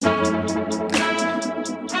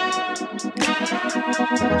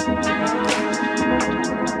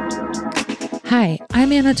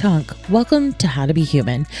I'm Anna Tonk. Welcome to How to Be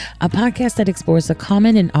Human, a podcast that explores the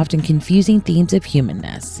common and often confusing themes of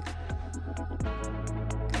humanness.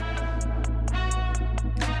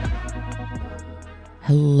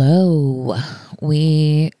 Hello.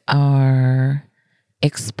 We are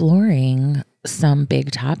exploring some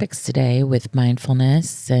big topics today with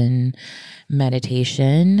mindfulness and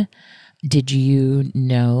meditation. Did you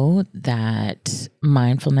know that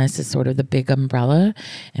mindfulness is sort of the big umbrella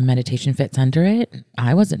and meditation fits under it?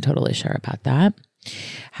 I wasn't totally sure about that.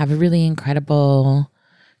 Have a really incredible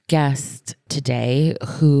guest today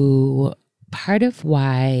who part of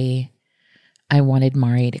why I wanted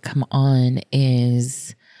Mari to come on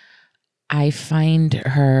is I find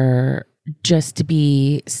her just to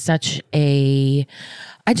be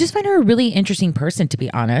I just find her a really interesting person, to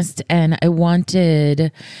be honest. And I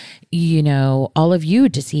wanted, all of you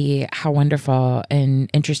to see how wonderful and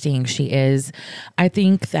interesting she is. I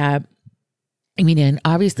think that, and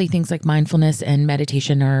obviously things like mindfulness and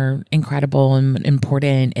meditation are incredible and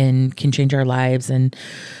important and can change our lives and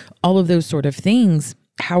all of those sort of things.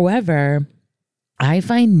 However, I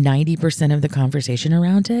find 90% of the conversation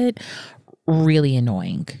around it really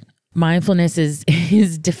annoying. Mindfulness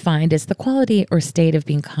is defined as the quality or state of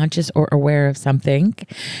being conscious or aware of something,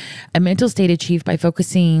 a mental state achieved by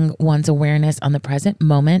focusing one's awareness on the present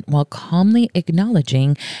moment while calmly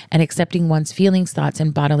acknowledging and accepting one's feelings, thoughts,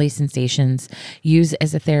 and bodily sensations, used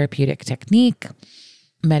as a therapeutic technique.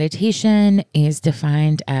 Meditation is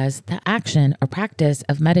defined as the action or practice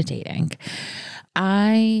of meditating.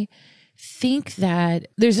 I think that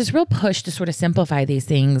there's this real push to sort of simplify these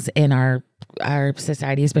things in our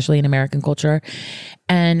society, especially in American culture,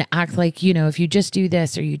 and act like, if you just do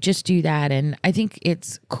this or you just do that. And I think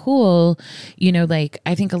it's cool,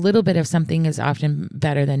 I think a little bit of something is often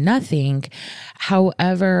better than nothing.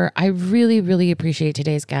 However, I really, really appreciate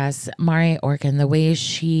today's guest, Mari Orkin, the way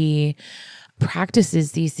she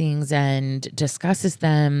practices these things and discusses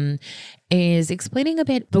them is explaining a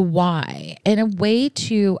bit the why in a way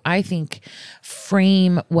to, I think,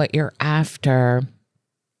 frame what you're after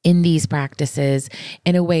in these practices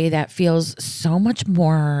in a way that feels so much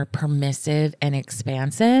more permissive and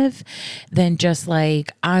expansive than just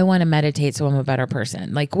like, I want to meditate so I'm a better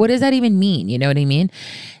person. Like, what does that even mean? You know what I mean?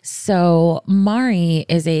 So Mari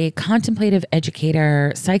is a contemplative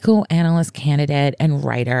educator, psychoanalyst candidate, and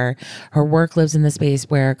writer. Her work lives in the space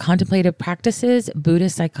where contemplative practices,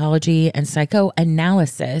 Buddhist psychology, and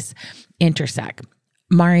psychoanalysis intersect.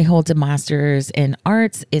 Mari holds a master's in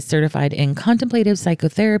arts, is certified in contemplative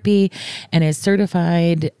psychotherapy, and is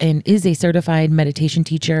a certified meditation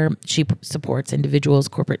teacher. She supports individuals,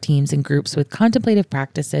 corporate teams, and groups with contemplative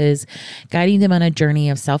practices, guiding them on a journey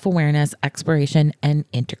of self-awareness, exploration, and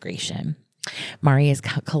integration. Mari has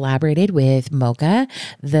collaborated with Mocha,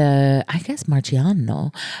 the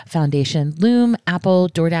Marciano Foundation, Loom, Apple,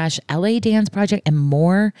 DoorDash, LA Dance Project, and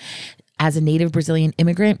more. As a native Brazilian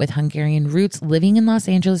immigrant with Hungarian roots living in Los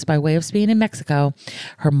Angeles by way of Spain and Mexico,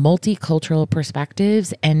 her multicultural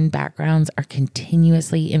perspectives and backgrounds are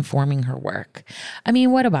continuously informing her work.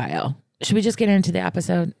 What a bio. Should we just get into the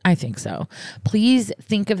episode? I think so. Please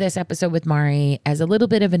think of this episode with Mari as a little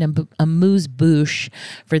bit of an amuse-bouche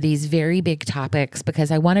for these very big topics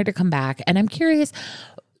because I wanted to come back and I'm curious,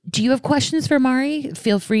 do you have questions for Mari?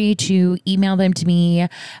 Feel free to email them to me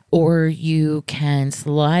or you can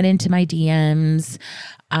slide into my DMs.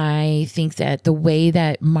 I think that the way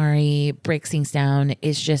that Mari breaks things down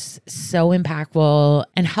is just so impactful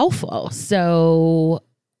and helpful. So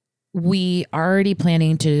we are already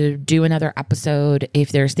planning to do another episode.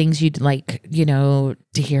 If there's things you'd like, to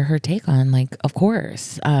hear her take on, of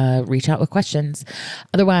course, reach out with questions.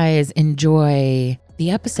 Otherwise, enjoy the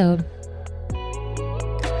episode.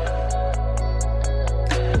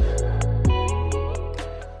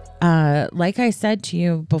 Like I said to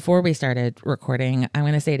you before we started recording, I'm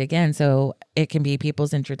going to say it again so it can be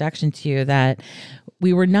people's introduction to you that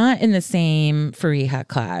we were not in the same Fariha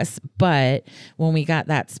class, but when we got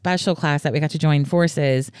that special class that we got to join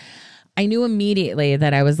forces, I knew immediately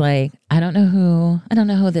that I was like, I don't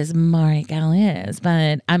know who this Mari gal is,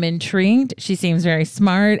 but I'm intrigued. She seems very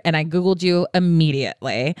smart. And I Googled you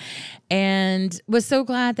immediately and was so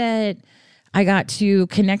glad that I got to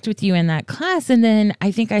connect with you in that class. And then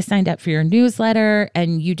I think I signed up for your newsletter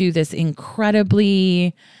and you do this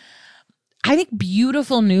incredibly, I think,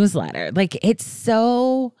 beautiful newsletter. I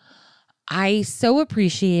so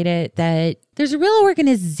appreciate it that there's a real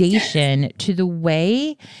organization to the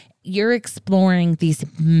way you're exploring these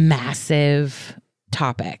massive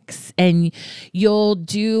topics, and you'll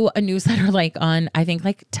do a newsletter like on, I think,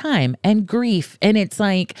 like time and grief, and it's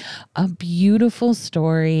like a beautiful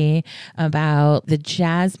story about the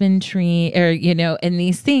jasmine tree, or and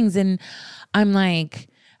these things, and I'm like,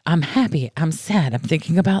 I'm happy, I'm sad, I'm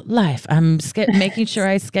thinking about life, I'm making sure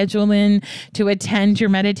I schedule in to attend your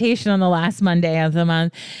meditation on the last Monday of the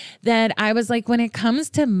month. That I was like, when it comes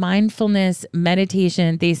to mindfulness,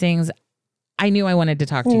 meditation, these things, I knew I wanted to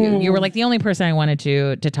talk to you. You were like the only person I wanted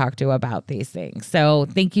to talk to about these things. So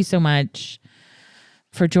thank you so much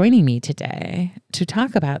for joining me today to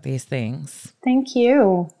talk about these things. Thank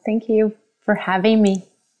you. Thank you for having me.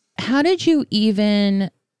 How did you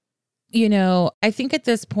even, I think at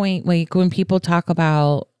this point, like when people talk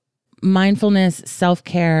about mindfulness,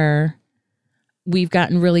 self-care, we've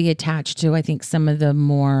gotten really attached to, I think, some of the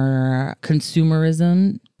more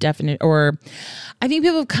consumerism definite, or I think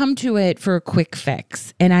people have come to it for a quick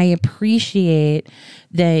fix. And I appreciate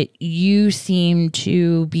that you seem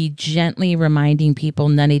to be gently reminding people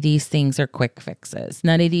none of these things are quick fixes.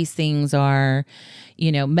 None of these things are,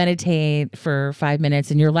 meditate for 5 minutes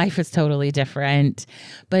and your life is totally different.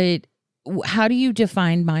 But how do you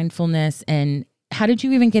define mindfulness, and how did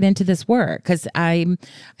you even get into this work? Because I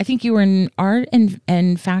think you were in art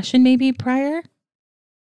and fashion maybe prior.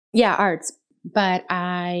 Yeah, arts. But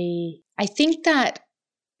I think that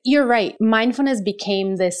you're right. Mindfulness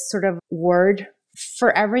became this sort of word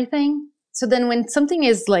for everything. So then when something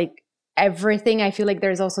is like everything, I feel like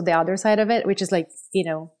there's also the other side of it, which is like,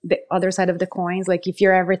 the other side of the coins. Like if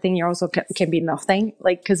you're everything, you also can be nothing,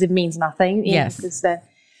 like, because it means nothing. Yes.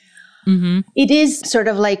 It is sort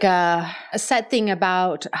of like a sad thing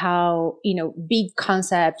about how, big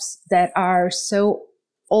concepts that are so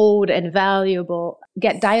old and valuable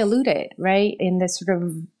get diluted, right? In this sort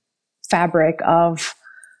of fabric of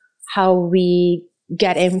how we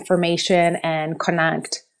get information and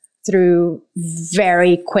connect through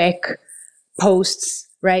very quick posts,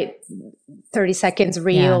 right? 30 seconds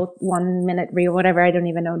reel, 1 minute reel, whatever. I don't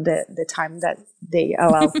even know the time that they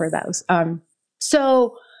allow for those.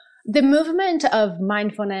 So the movement of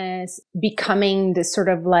mindfulness becoming this sort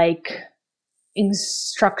of like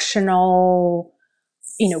instructional,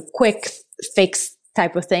 quick fix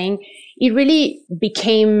type of thing, it really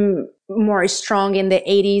became more strong in the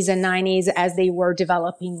 80s and 90s as they were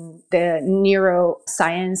developing the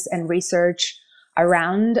neuroscience and research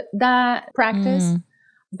around that practice.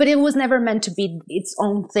 But it was never meant to be its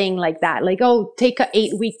own thing like that. Like, oh, take an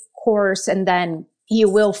 8-week course and then you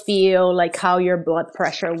will feel like how your blood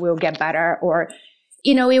pressure will get better. Or,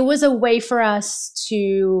 it was a way for us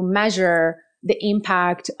to measure the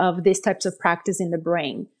impact of these types of practice in the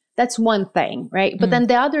brain. That's one thing, right? But then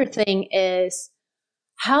the other thing is,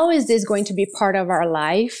 how is this going to be part of our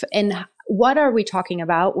life? And what are we talking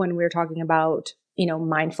about when we're talking about,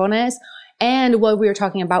 mindfulness? And what we were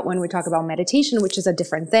talking about when we talk about meditation, which is a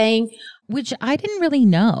different thing. Which I didn't really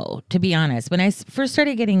know, to be honest. When I first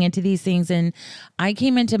started getting into these things, and I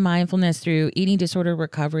came into mindfulness through eating disorder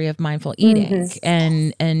recovery of mindful eating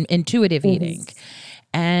and intuitive eating.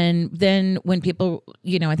 And then when people,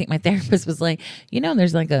 I think my therapist was like,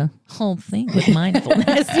 there's like a whole thing with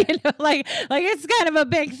mindfulness, like it's kind of a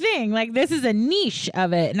big thing. Like this is a niche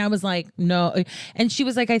of it. And I was like, no. And she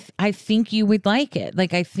was like, I think you would like it.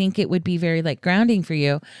 Like, I think it would be very like grounding for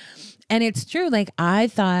you. And it's true. Like I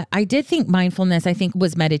did think mindfulness, I think,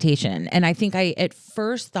 was meditation. And I think I at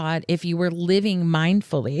first thought if you were living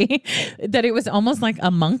mindfully, that it was almost like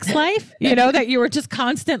a monk's life, that you were just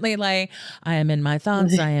constantly like, I am in my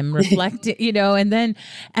thoughts, I am reflecting, and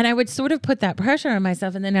I would sort of put that pressure on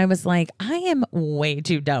myself. And then I was like, I am way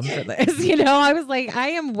too dumb for this. I was like, I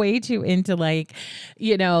am way too into like,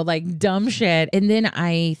 like dumb shit. And then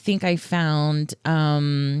I think I found,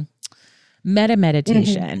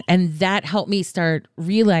 meditation. And that helped me start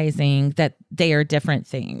realizing that they are different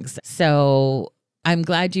things. So I'm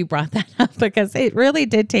glad you brought that up, because it really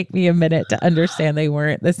did take me a minute to understand they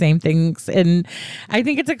weren't the same things. And I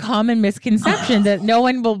think it's a common misconception that no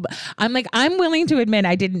one will, I'm willing to admit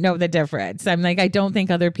I didn't know the difference. I'm like, I don't think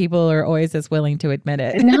other people are always as willing to admit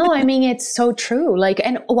it. No, I mean, it's so true. Like,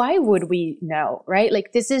 and why would we know, right?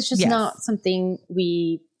 Like, this is just not something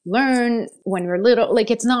we learn when we're little. Like,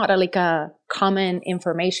 it's not like a common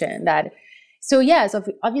information that, so yes,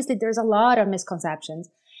 obviously there's a lot of misconceptions.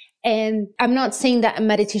 And I'm not saying that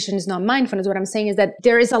meditation is not mindfulness. What I'm saying is that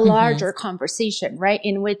there is a larger conversation, right?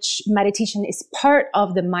 In which meditation is part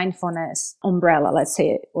of the mindfulness umbrella, let's say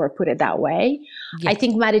it, or put it that way. Yeah. I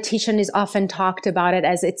think meditation is often talked about it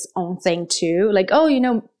as its own thing too. Like,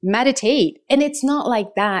 oh, meditate. And it's not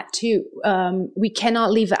like that too. We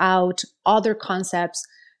cannot leave out other concepts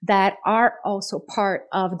that are also part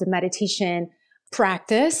of the meditation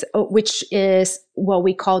practice, which is what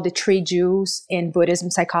we call the three jewels in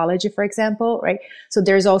Buddhism psychology, for example, right? So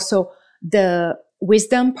there's also the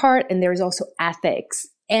wisdom part, and there's also ethics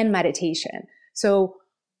and meditation. So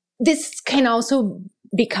this can also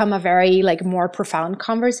become a very like more profound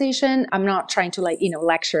conversation. I'm not trying to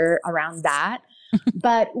lecture around that.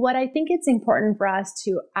 But what I think it's important for us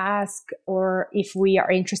to ask, or if we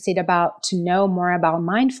are interested to know more about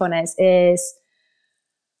mindfulness, is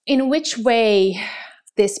in which way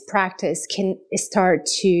this practice can start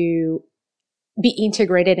to be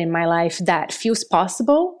integrated in my life that feels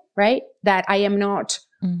possible, right? That I am not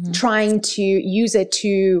trying to use it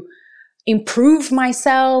to improve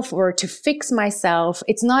myself or to fix myself.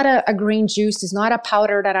 It's not a green juice. It's not a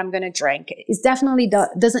powder that I'm going to drink. It's definitely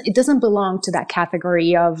doesn't belong to that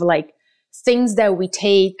category of like things that we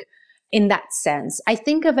take in that sense. I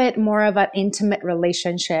think of it more of an intimate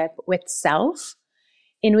relationship with self,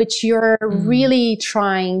 in which you're really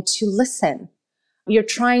trying to listen. You're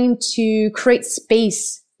trying to create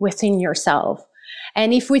space within yourself.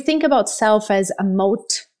 And if we think about self as a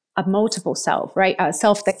multiple self, right? A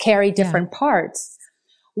self that carry different parts.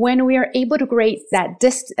 When we are able to create that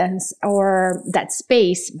distance or that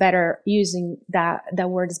space, better using that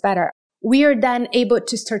word is better, we are then able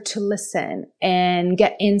to start to listen and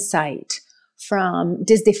get insight from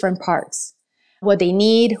these different parts. What they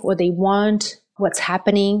need, what they want, what's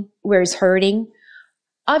happening, where it's hurting.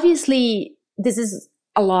 Obviously, this is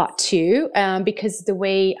a lot too, because the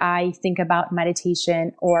way I think about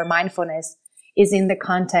meditation or mindfulness is in the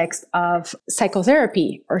context of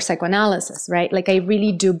psychotherapy or psychoanalysis, right? Like I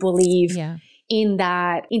really do believe in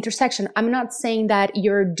that intersection. I'm not saying that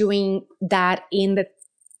you're doing that in the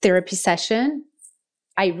therapy session.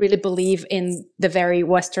 I really believe in the very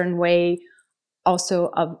Western way also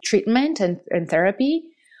of treatment and therapy.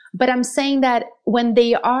 But I'm saying that when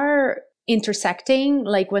they are intersecting,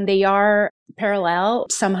 like when they are parallel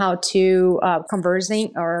somehow to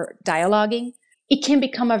conversing or dialoguing, it can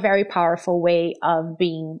become a very powerful way of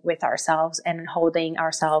being with ourselves and holding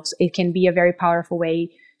ourselves. It can be a very powerful way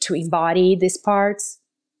to embody these parts.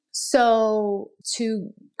 So to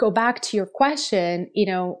go back to your question,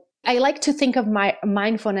 I like to think of my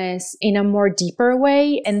mindfulness in a more deeper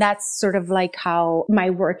way. And that's sort of like how my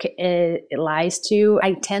work lies to.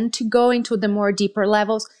 I tend to go into the more deeper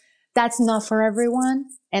levels. That's not for everyone.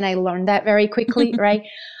 And I learned that very quickly, right?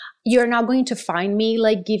 You're not going to find me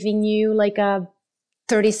like giving you like a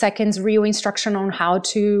 30 seconds real instruction on how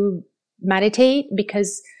to meditate,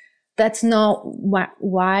 because that's not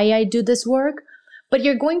why I do this work. But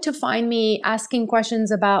you're going to find me asking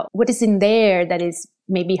questions about what is in there that is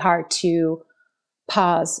maybe hard to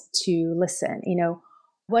pause to listen.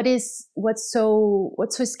 What's so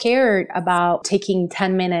scared about taking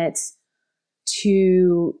 10 minutes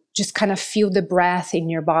to just kind of feel the breath in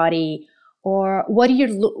your body, or what are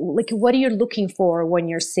you looking for when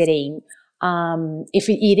you're sitting? If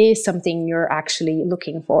it is something you're actually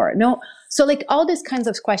looking for. No. So like all these kinds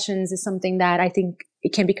of questions is something that I think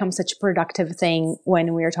it can become such a productive thing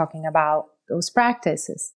when we are talking about those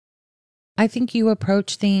practices. I think you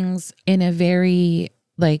approach things in a very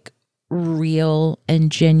like real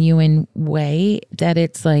and genuine way, that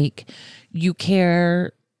it's like you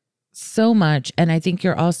care so much. And I think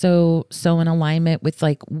you're also so in alignment with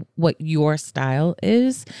like what your style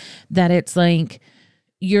is, that it's like,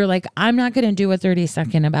 you're like, I'm not going to do a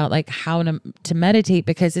 30-second about like how to meditate,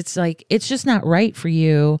 because it's like, it's just not right for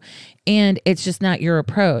you. And it's just not your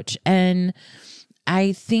approach. And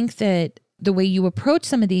I think that the way you approach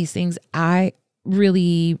some of these things, I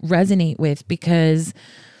really resonate with, because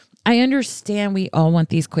I understand we all want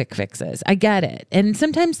these quick fixes. I get it. And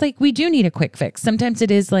sometimes like we do need a quick fix. Sometimes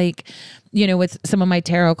it is like, with some of my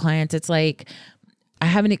tarot clients, it's like, I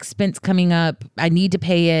have an expense coming up. I need to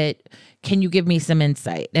pay it. Can you give me some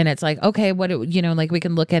insight? And it's like, okay, like we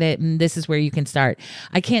can look at it and this is where you can start.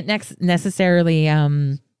 I can't necessarily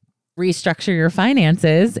restructure your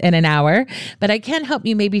finances in an hour, but I can help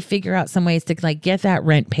you maybe figure out some ways to like get that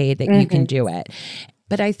rent paid that you can do it.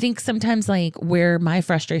 But I think sometimes like where my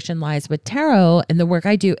frustration lies with tarot and the work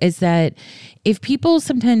I do is that if people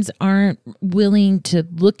sometimes aren't willing to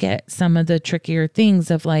look at some of the trickier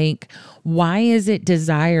things of like, why is it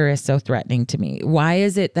desire is so threatening to me? Why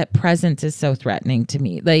is it that presence is so threatening to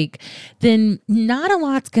me? Like, then not a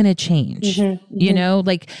lot's going to change,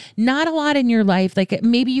 like not a lot in your life. Like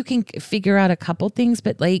maybe you can figure out a couple things,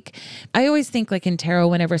 but like, I always think like in tarot,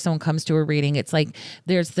 whenever someone comes to a reading, it's like,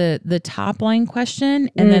 there's the top line question.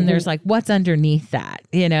 one, and then there's like what's underneath that,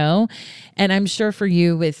 you know. And I'm sure for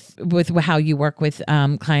you with how you work with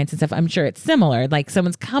clients and stuff, I'm sure it's similar. Like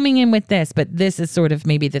someone's coming in with this, but this is sort of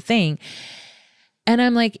maybe the thing. And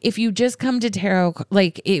I'm like, if you just come to tarot,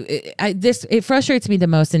 like it frustrates me the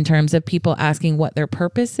most in terms of people asking what their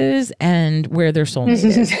purpose is and where their soulmate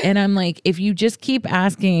is. And I'm like, if you just keep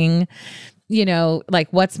asking, you know,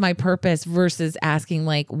 like, what's my purpose versus asking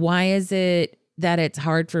like, why is it that it's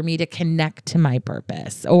hard for me to connect to my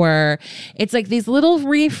purpose? Or it's like these little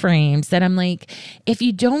reframes that I'm like, if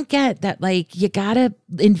you don't get that, like, you gotta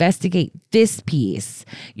investigate this piece,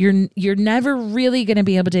 you're never really going to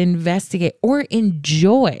be able to investigate or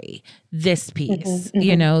enjoy this piece,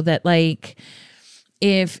 you know, that like,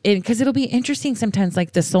 because it'll be interesting sometimes,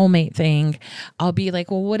 like the soulmate thing, I'll be like,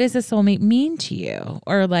 well, what does a soulmate mean to you?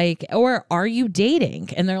 Or like, or are you dating?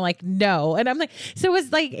 And they're like, no. And I'm like, so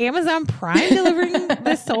is like Amazon Prime delivering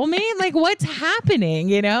the soulmate? Like what's happening,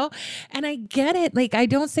 you know? And I get it. Like, I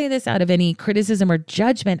don't say this out of any criticism or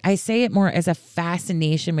judgment. I say it more as a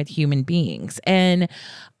fascination with human beings. And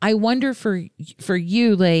I wonder for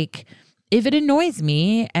you, like, if it annoys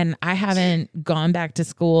me and I haven't gone back to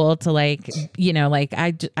school to like, you know, like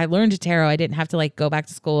I learned tarot. I didn't have to like go back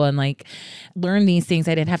to school and like learn these things.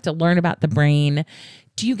 I didn't have to learn about the brain.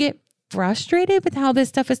 Do you get frustrated with how this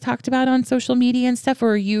stuff is talked about on social media and stuff? Or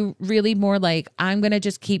are you really more like, I'm going to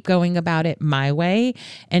just keep going about it my way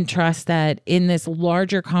and trust that in this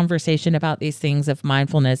larger conversation about these things of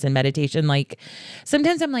mindfulness and meditation, like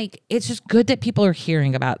sometimes I'm like, it's just good that people are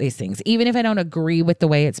hearing about these things, even if I don't agree with the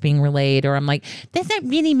way it's being relayed, or I'm like, that's not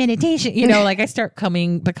really meditation, you know, like I start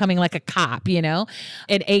becoming like a cop, you know,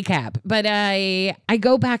 an ACAP. But I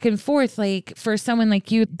go back and forth. Like for someone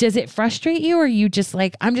like you, does it frustrate you? Or are you just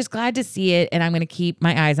like, I'm just glad to see it and I'm going to keep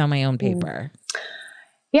my eyes on my own paper?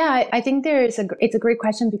 Yeah, I think it's a great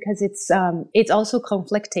question because it's also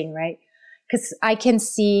conflicting, right? Because I can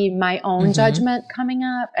see my own judgment coming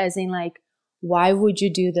up as in like, why would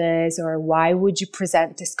you do this? Or why would you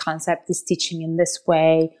present this concept, this teaching in this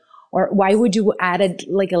way? Or why would you add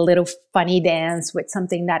like a little funny dance with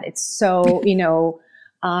something that it's so, you know,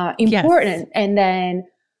 important? Yes. And then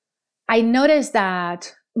I noticed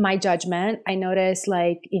that my judgment, I noticed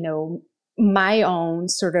like, you know, my own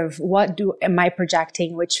sort of am I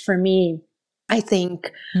projecting, which for me, I think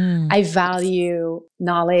I value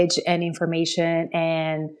knowledge and information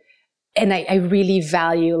and I really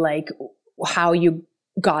value like how you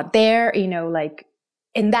got there, you know, like,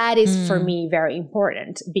 and that is for me very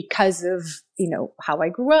important because of, you know, how I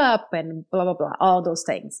grew up and blah, blah, blah, all those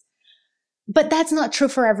things. But that's not true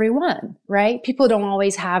for everyone, right? People don't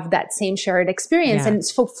always have that same shared experience. Yeah. And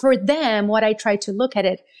for them, what I try to look at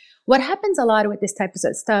it, what happens a lot with this type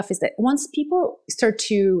of stuff is that once people start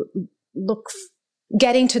to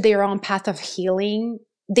get into their own path of healing,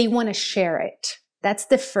 they want to share it. That's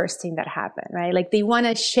the first thing that happened, right? Like they want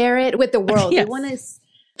to share it with the world. Yes. They want to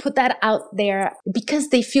put that out there because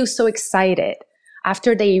they feel so excited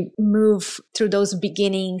after they move through those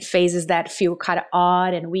beginning phases that feel kind of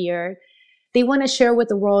odd and weird. They want to share with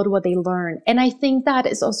the world what they learn. And I think that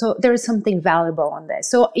is also, there is something valuable on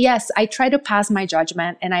this. So yes, I try to pass my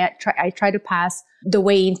judgment and I try to pass the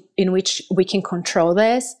way in which we can control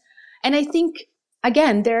this. And I think,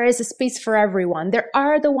 again, there is a space for everyone. There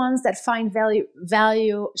are the ones that find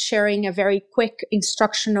value sharing a very quick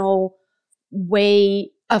instructional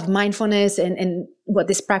way of mindfulness and what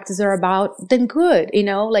these practices are about, then good, you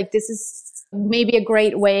know, like this is maybe a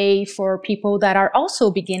great way for people that are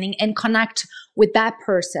also beginning and connect with that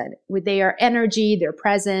person, with their energy, their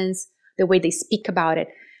presence, the way they speak about it.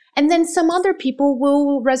 And then some other people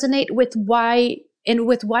will resonate with why and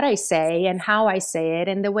with what I say and how I say it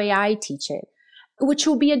and the way I teach it, which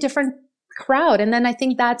will be a different crowd. And then I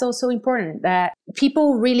think that's also important that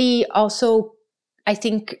people really also, I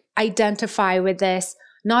think, identify with this,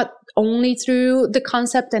 not only through the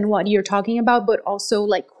concept and what you're talking about, but also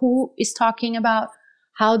like who is talking about,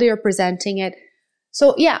 how they're presenting it.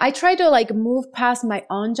 So yeah, I try to like move past my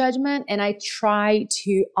own judgment and I try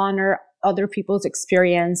to honor other people's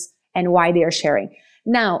experience and why they are sharing.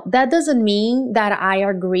 Now, that doesn't mean that I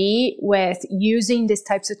agree with using these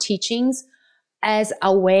types of teachings as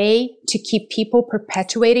a way to keep people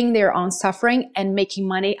perpetuating their own suffering and making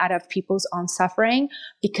money out of people's own suffering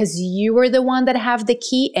because you were the one that have the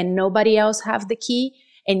key and nobody else have the key.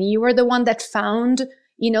 And you were the one that found,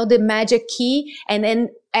 you know, the magic key. And then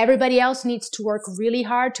everybody else needs to work really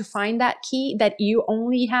hard to find that key that you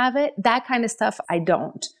only have it. That kind of stuff, I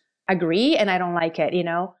don't agree. And I don't like it, you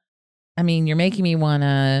know? I mean, you're making me want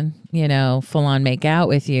to, you know, full on make out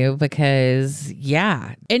with you because,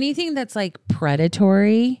 yeah, anything that's like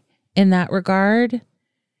predatory in that regard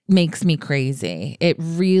makes me crazy. It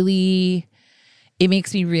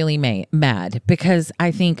makes me really mad, because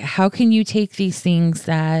I think, how can you take these things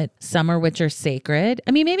that some are which are sacred?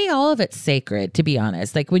 I mean, maybe all of it's sacred, to be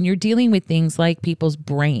honest. Like when you're dealing with things like people's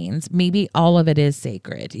brains, maybe all of it is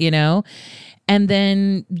sacred, and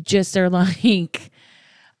then just are like,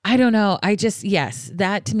 I don't know. Yes,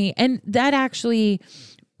 that to me. And that actually,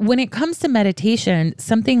 when it comes to meditation,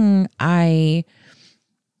 something I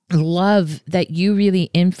love that you really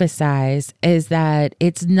emphasize is that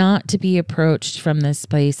it's not to be approached from this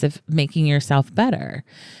place of making yourself better.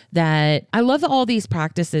 That I love all these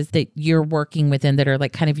practices that you're working within that are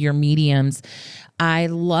like kind of your mediums. I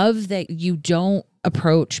love that you don't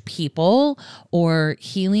approach people or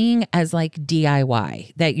healing as like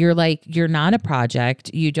DIY, that you're not a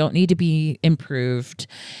project. You don't need to be improved.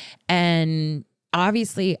 And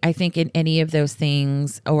obviously, I think in any of those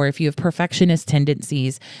things, or if you have perfectionist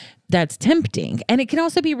tendencies, that's tempting. And it can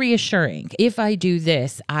also be reassuring. If I do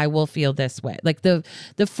this, I will feel this way. Like the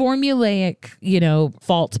formulaic,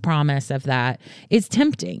 false promise of that is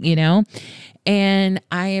tempting, And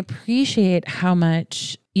I appreciate how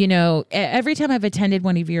much, every time I've attended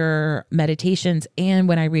one of your meditations and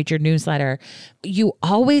when I read your newsletter, you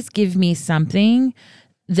always give me something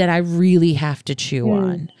that I really have to chew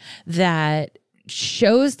on, that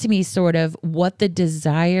shows to me sort of what the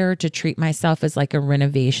desire to treat myself as like a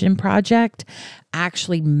renovation project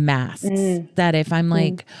actually masks. That if I'm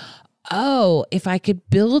like, oh, if I could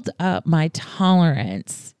build up my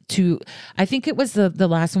tolerance to, I think it was the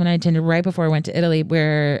last one I attended right before I went to Italy,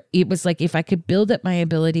 where it was like, if I could build up my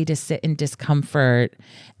ability to sit in discomfort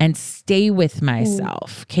and stay with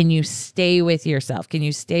myself. Can you stay with yourself? Can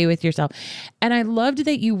you stay with yourself? And I loved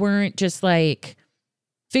that you weren't just like,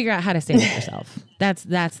 figure out how to stay with yourself. That's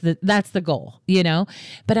the goal,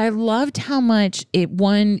 But I loved how much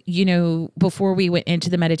before we went into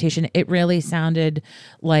the meditation, it really sounded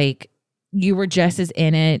like you were just as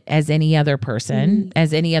in it as any other person,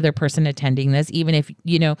 attending this, even if,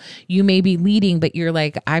 you may be leading, but you're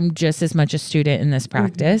like, I'm just as much a student in this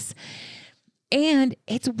practice. And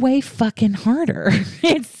it's way fucking harder.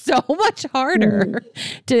 It's so much harder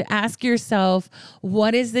to ask yourself,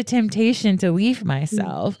 what is the temptation to leave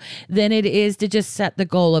myself, than it is to just set the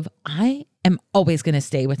goal of, I am always going to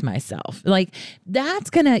stay with myself. Like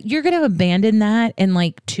you're going to abandon that in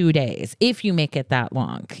like 2 days, if you make it that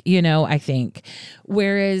long, I think.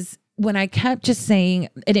 Whereas when I kept just saying,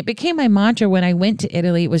 and it became my mantra when I went to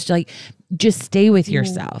Italy, it was like, just stay with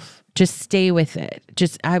yourself. Just stay with it.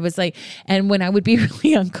 I was like, and when I would be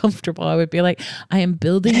really uncomfortable, I would be like, I am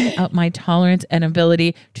building up my tolerance and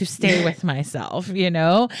ability to stay with myself,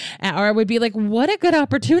 Or I would be like, what a good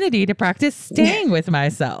opportunity to practice staying with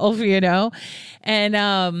myself,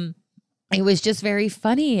 And, it was just very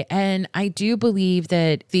funny. And I do believe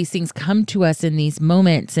that these things come to us in these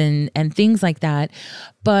moments and things like that.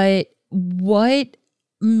 But what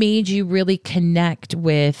made you really connect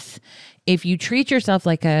with, if you treat yourself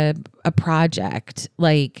like a project,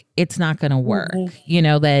 like it's not going to work,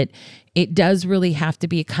 that it does really have to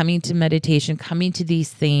be coming to meditation, coming to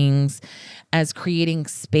these things as creating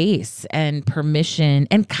space and permission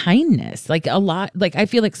and kindness. Like a lot, like I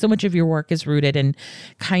feel like so much of your work is rooted in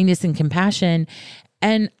kindness and compassion.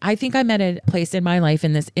 And I think I'm at a place in my life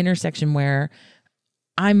in this intersection where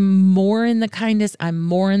I'm more in the kindness, I'm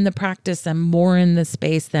more in the practice, I'm more in the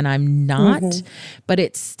space than I'm not. But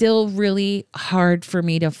it's still really hard for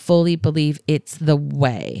me to fully believe it's the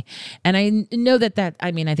way. And I know that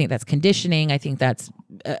I think that's conditioning. I think that's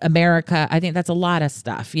America. I think that's a lot of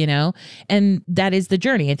stuff, and that is the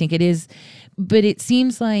journey. I think it is. But it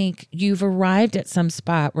seems like you've arrived at some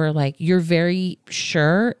spot where like you're very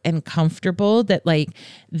sure and comfortable that like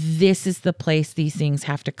this is the place these things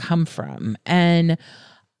have to come from. And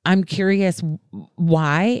I'm curious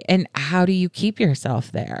why, and how do you keep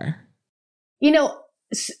yourself there?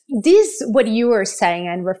 This, what you were saying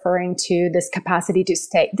and referring to, this capacity to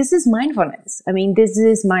stay, this is mindfulness. I mean, this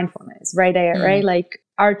is mindfulness right there, right? Like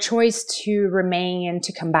our choice to remain and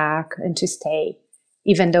to come back and to stay,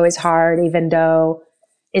 even though it's hard, even though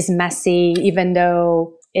it's messy, even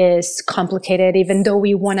though it's complicated, even though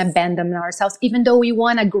we want to abandon ourselves, even though we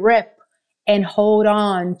want to grip and hold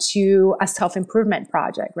on to a self-improvement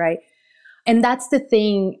project, right? And that's the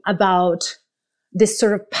thing about this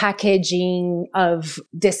sort of packaging of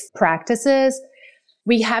these practices.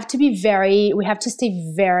 We have to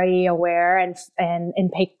stay very aware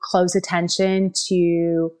and pay close attention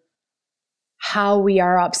to how we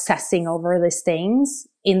are obsessing over these things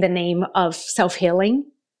in the name of self-healing,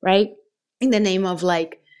 right? In the name of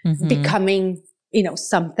like becoming,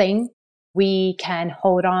 something. We can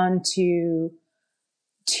hold on to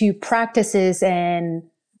to practices and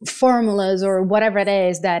formulas or whatever it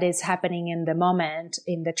is that is happening in the moment,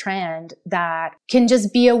 in the trend, that can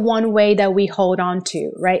just be a one way that we hold on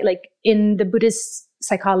to, right? Like in the Buddhist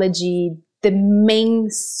psychology, the main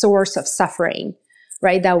source of suffering,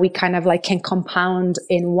 right, that we kind of like can compound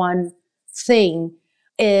in one thing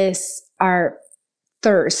is our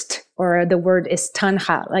thirst, or the word is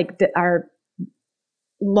tanha, like our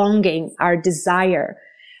longing, our desire,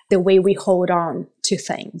 the way we hold on to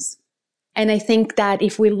things. And I think that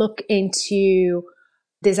if we look into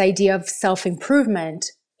this idea of self-improvement,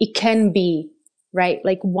 it can be, right,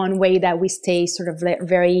 like one way that we stay sort of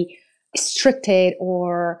very restricted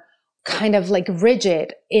or kind of like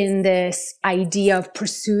rigid in this idea of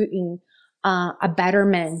pursuing a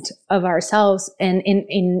betterment of ourselves. And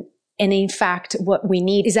in fact, what we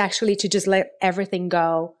need is actually to just let everything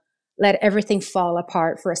go, let everything fall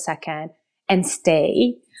apart for a second and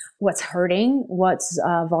stay. What's hurting, what's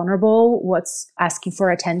vulnerable, what's asking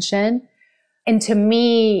for attention. And to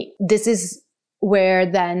me, this is where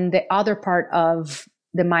then the other part of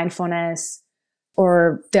the mindfulness,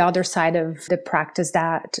 or the other side of the practice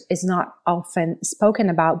that is not often spoken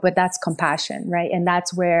about, but that's compassion, right? And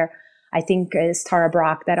that's where I think is Tara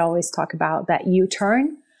Brach that always talk about that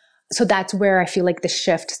U-turn. So that's where I feel like the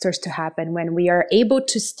shift starts to happen, when we are able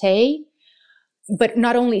to stay, but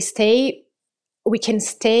not only stay, we can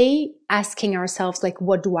stay asking ourselves, like,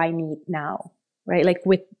 what do I need now? Right? Like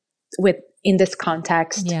with in this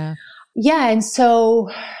context. Yeah. Yeah. And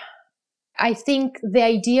so I think the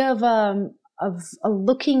idea of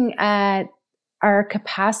looking at our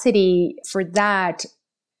capacity for that,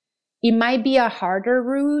 it might be a harder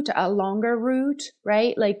route, a longer route,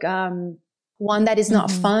 right? Like, one that is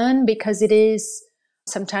not fun, because it is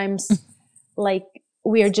sometimes like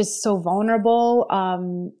we are just so vulnerable.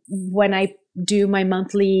 When I do my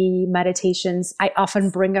monthly meditations, I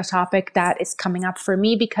often bring a topic that is coming up for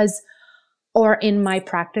me or in my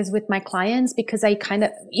practice with my clients, because I kind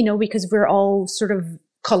of, because we're all sort of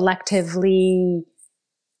collectively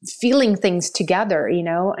feeling things together,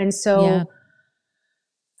 and so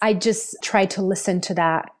I just try to listen to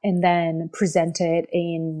that and then present it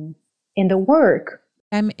in the work.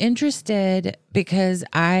 I'm interested because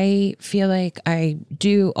I feel like I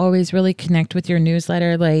do always really connect with your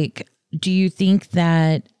newsletter. Like, do you think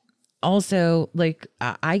that also, like,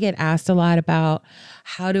 I get asked a lot about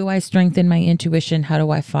how do I strengthen my intuition? How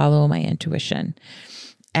do I follow my intuition?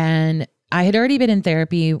 And I had already been in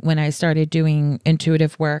therapy when I started doing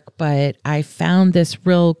intuitive work, but I found this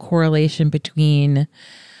real correlation between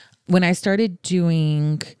when I started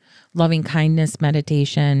doing loving kindness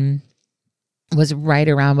meditation was right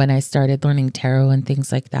around when I started learning tarot and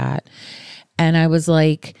things like that. And I was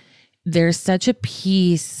like, there's such a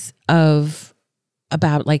piece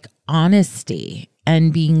about like honesty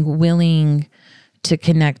and being willing to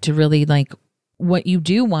connect to really like what you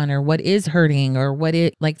do want, or what is hurting, or what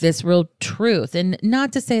it like this real truth. And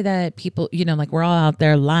not to say that people, like we're all out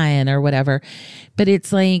there lying or whatever, but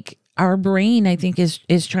it's like our brain, I think, is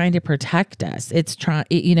trying to protect us. It's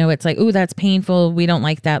it's like, oh, that's painful. We don't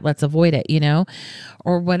like that. Let's avoid it,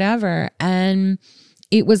 or whatever. And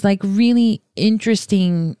it was like really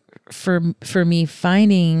interesting for me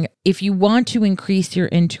finding, if you want to increase your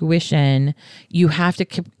intuition, you have to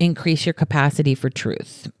increase your capacity for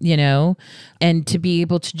truth, and to be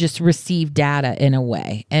able to just receive data in a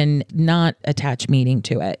way and not attach meaning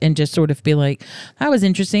to it, and just sort of be like, that was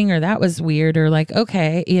interesting, or that was weird, or like,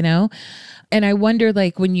 okay, And I wonder,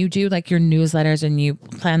 like, when you do like your newsletters and you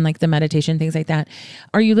plan like the meditation, things like that,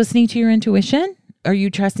 are you listening to your intuition? Are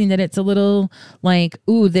you trusting that it's a little like,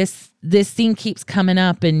 ooh, this thing keeps coming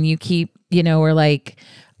up, and you keep, or like,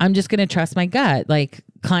 I'm just going to trust my gut. Like,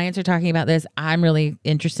 clients are talking about this, I'm really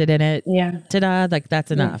interested in it. Yeah. Ta-da, like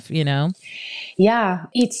that's enough, Yeah.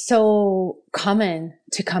 It's so common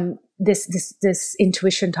to come. This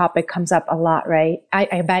intuition topic comes up a lot, right?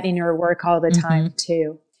 I bet in your work all the time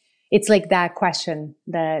too. It's like that question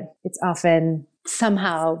that it's often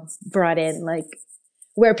somehow brought in, like,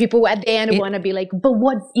 where people at the end want to be like, but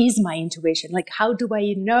what is my intuition? Like, how do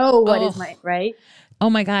I know what is my, right? Oh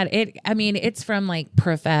my God. It's from like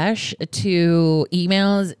profesh to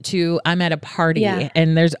emails to I'm at a party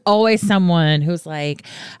and there's always someone who's like,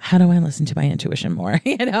 how do I listen to my intuition more?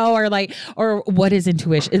 Or what is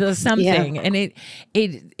intuition? It's something. Yeah. And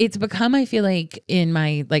it's become, I feel like in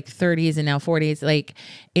my like 30s and now 40s, like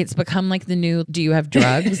it's become like the new, do you have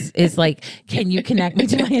drugs? It's like, can you connect me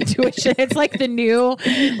to my intuition? It's like the new,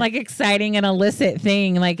 like exciting and illicit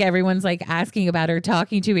thing. Like everyone's like asking about or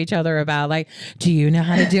talking to each other about, like, do you know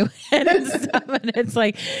how to do it and stuff. And it's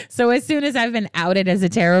like, so as soon as I've been outed as a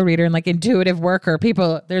tarot reader and like intuitive worker,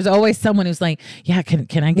 there's always someone who's like, yeah,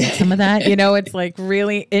 can I get some of that? It's like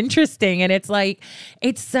really interesting. And it's like,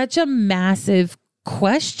 it's such a massive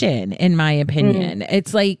question, in my opinion.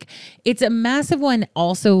 It's like, it's a massive one,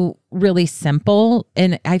 also really simple.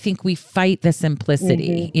 And I think we fight the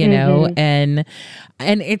simplicity, and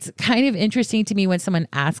it's kind of interesting to me when someone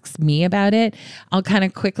asks me about it. I'll kind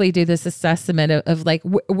of quickly do this assessment of like,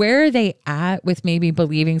 where are they at with maybe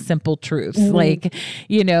believing simple truths? Like,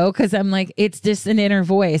 because I'm like, it's just an inner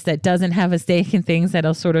voice that doesn't have a stake in things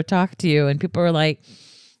that'll sort of talk to you. And people are like,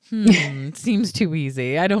 seems too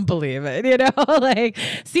easy. I don't believe it, like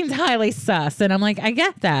seems highly sus. And I'm like, I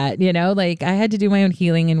get that, like I had to do my own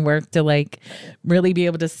healing and work to like really be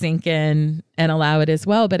able to sink in and allow it as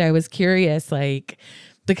well. But I was curious, like,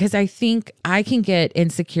 because I think I can get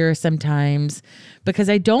insecure sometimes because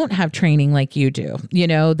I don't have training like you do,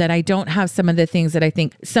 that I don't have some of the things that I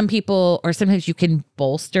think some people, or sometimes you can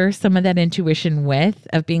bolster some of that intuition with,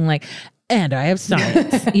 of being like, and I have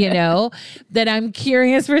science, that I'm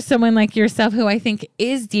curious for someone like yourself, who I think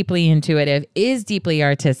is deeply intuitive, is deeply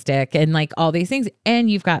artistic, and like all these things. And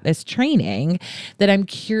you've got this training, that I'm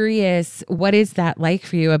curious, what is that like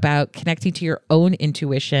for you about connecting to your own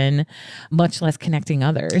intuition, much less connecting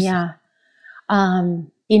others? Yeah.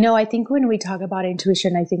 I think when we talk about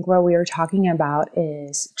intuition, I think what we are talking about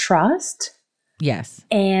is trust. Yes.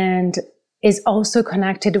 And is also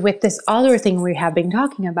connected with this other thing we have been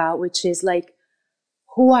talking about, which is like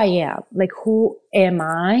who I am, like who am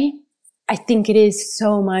I? I think it is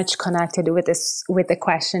so much connected with this, with the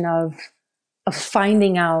question of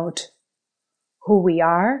finding out who we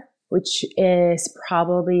are, which is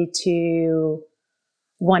probably to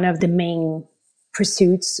one of the main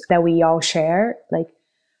pursuits that we all share. Like,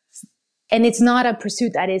 and it's not a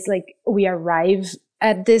pursuit that is like we arrive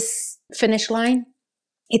at this finish line.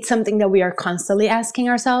 It's something that we are constantly asking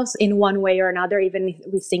ourselves in one way or another, even if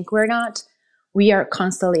we think we're not. We are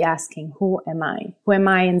constantly asking, who am I? Who am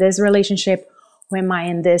I in this relationship? Who am I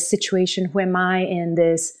in this situation? Who am I in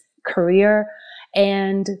this career?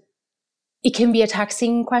 And it can be a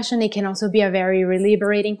taxing question. It can also be a very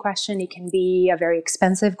liberating question. It can be a very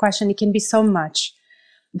expensive question. It can be so much.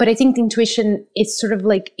 But I think the intuition, it's sort of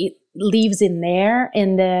like it lives in there,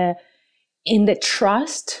 in the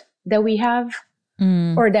trust that we have.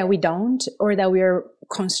 Or that we don't, or that we're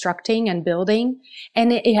constructing and building.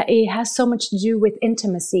 And it has so much to do with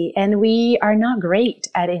intimacy. And we are not great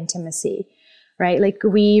at intimacy, right? Like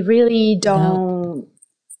we really don't,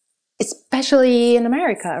 especially in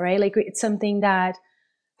America, right? Like it's something that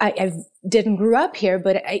I didn't grow up here,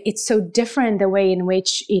 but it's so different the way in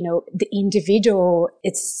which, the individual,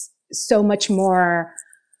 it's so much more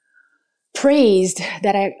praised,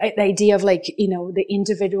 that the idea of like, the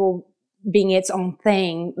individual being its own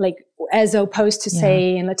thing, like as opposed to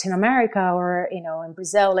say in Latin America or, in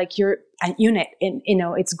Brazil, like you're a unit and,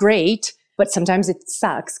 it's great, but sometimes it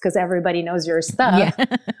sucks because everybody knows your stuff. Yeah.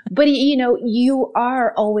 But, you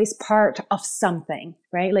are always part of something,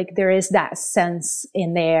 right? Like there is that sense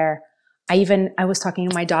in there. I was talking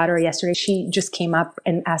to my daughter yesterday. She just came up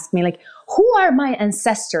and asked me like, who are my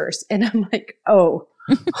ancestors? And I'm like, oh,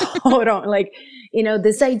 hold on. Like,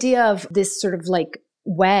 this idea of this sort of like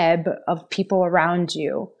web of people around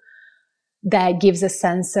you that gives a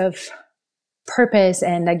sense of purpose,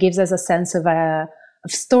 and that gives us a sense of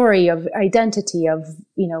story, of identity, of,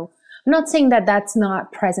 I'm not saying that that's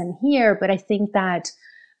not present here, but I think that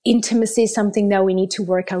intimacy is something that we need to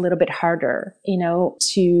work a little bit harder,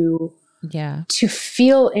 to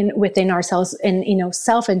feel within ourselves, and,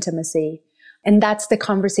 self-intimacy. And that's the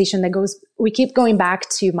conversation that we keep going back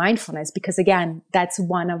to mindfulness, because again, that's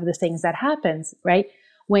one of the things that happens, right?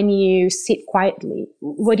 When you sit quietly,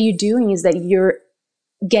 what you're doing is that you're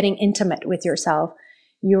getting intimate with yourself.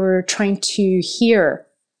 You're trying to hear,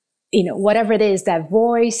 whatever it is, that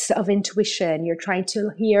voice of intuition. You're trying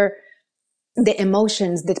to hear the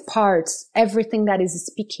emotions, the parts, everything that is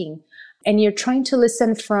speaking. And you're trying to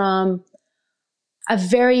listen from a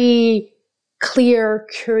very clear,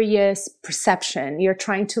 curious perception. You're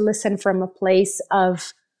trying to listen from a place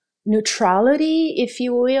of neutrality, if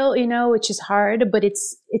you will, which is hard, but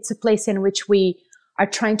it's a place in which we are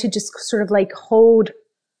trying to just sort of like hold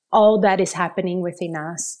all that is happening within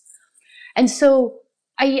us. And so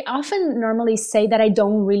I often normally say that I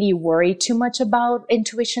don't really worry too much about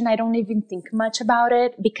intuition. I don't even think much about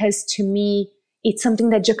it, because to me, it's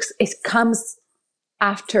something that just, it comes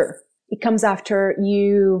after. It comes after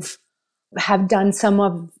you've have done some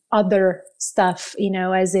of other stuff,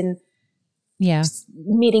 as in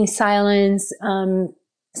meeting silence,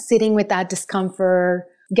 sitting with that discomfort,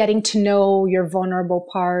 getting to know your vulnerable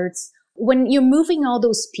parts. When you're moving all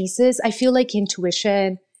those pieces, I feel like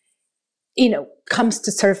intuition, comes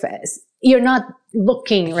to surface. You're not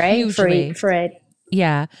looking, right? Hugely. For it.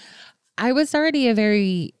 Yeah. I was already a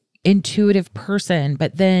very intuitive person,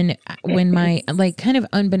 but then when my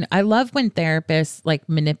I love when therapists like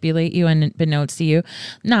manipulate you unbeknownst to you.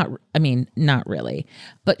 Not really,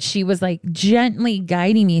 but she was like gently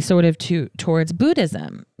guiding me sort of towards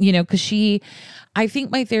Buddhism, because I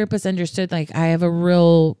think my therapist understood like I have a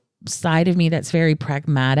real side of me that's very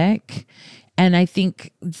pragmatic. And I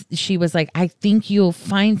think she was like, I think you'll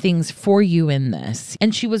find things for you in this.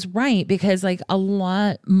 And she was right, because like a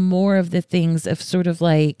lot more of the things of sort of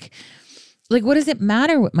like, what does it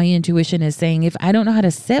matter what my intuition is saying if I don't know how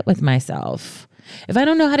to sit with myself? If I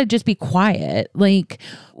don't know how to just be quiet, and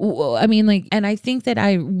I think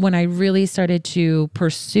that when I really started to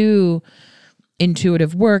pursue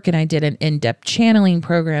intuitive work and I did an in-depth channeling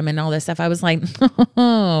program and all this stuff, I was like,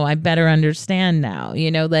 oh, I better understand now.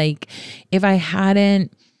 If I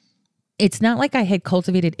hadn't, it's not like I had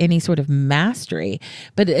cultivated any sort of mastery,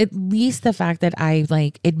 but at least the fact that I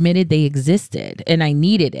like admitted they existed and I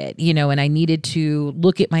needed it, and I needed to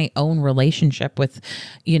look at my own relationship with,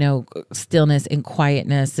 stillness and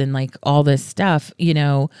quietness and like all this stuff,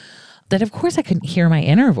 that of course I couldn't hear my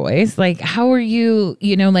inner voice. Like, how are you,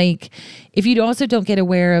 if you also don't get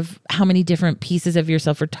aware of how many different pieces of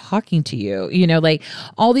yourself are talking to you, like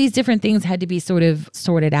all these different things had to be sort of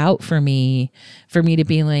sorted out for me to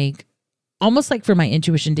be like, almost like for my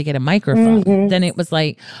intuition to get a microphone. Mm-hmm. Then it was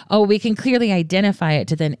like, oh, we can clearly identify it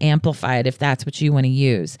to then amplify it if that's what you want to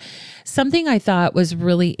use. Something I thought was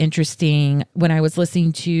really interesting when I was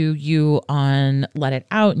listening to you on Let It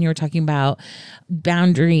Out, and you were talking about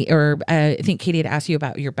boundary, or I think Katie had asked you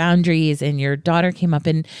about your boundaries, and your daughter came up,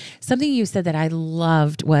 and something you said that I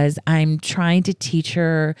loved was, I'm trying to teach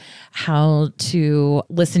her how to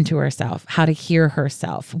listen to herself, how to hear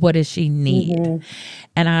herself. What does she need? Mm-hmm.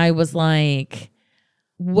 And I was like,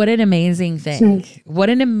 what an amazing thing.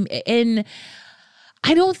 And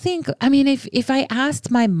I don't think, if I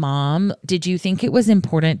asked my mom, did you think it was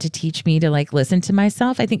important to teach me to like listen to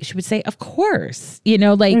myself? I think she would say, of course,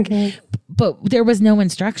 mm-hmm. But there was no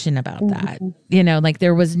instruction about that, like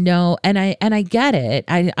there was no, and I get it.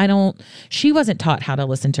 She wasn't taught how to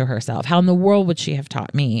listen to herself. How in the world would she have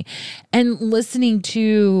taught me? And listening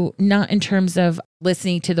to, not in terms of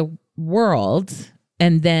listening to the world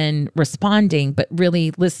and then responding, but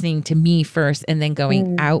really listening to me first and then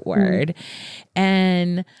going outward.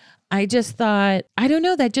 And I just thought, I don't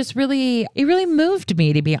know, that just really, it really moved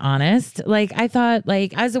me, to be honest. Like, I thought,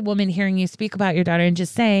 like, as a woman hearing you speak about your daughter and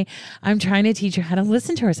just say, I'm trying to teach her how to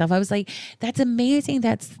listen to herself. I was like, that's amazing.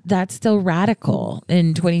 That's still radical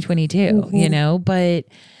in 2022, but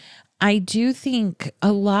I do think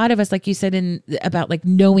a lot of us, like you said, about like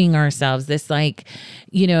knowing ourselves, this like,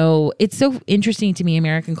 it's so interesting to me.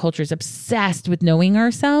 American culture is obsessed with knowing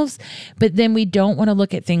ourselves, but then we don't want to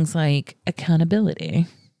look at things like accountability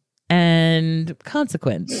and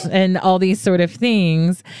consequence and all these sort of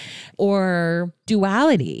things, or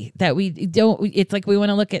duality that we don't, it's like we want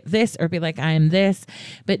to look at this or be like, I am this,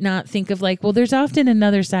 but not think of like, well, there's often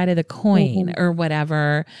another side of the coin or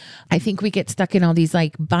whatever. I think we get stuck in all these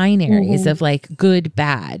like binaries of like good,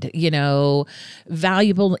 bad,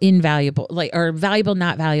 valuable, invaluable, like, or valuable,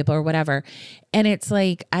 not valuable, or whatever. And it's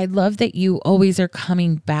like, I love that you always are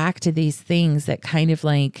coming back to these things that kind of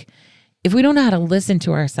like, if we don't know how to listen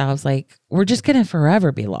to ourselves, like we're just going to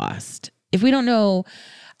forever be lost. If we don't know,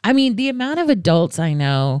 the amount of adults I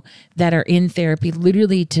know that are in therapy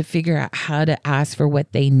literally to figure out how to ask for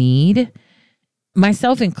what they need,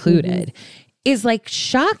 myself included, is like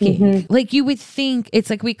shocking. Like you would think,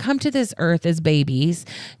 it's like we come to this earth as babies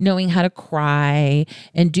knowing how to cry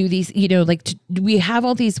and do these, we have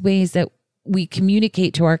all these ways that we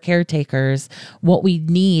communicate to our caretakers what we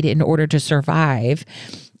need in order to survive.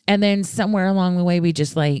 And then somewhere along the way, we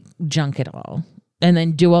just like junk it all and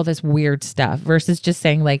then do all this weird stuff versus just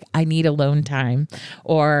saying like, I need alone time,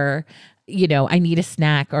 or, I need a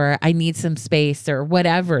snack, or I need some space, or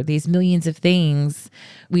whatever. These millions of things,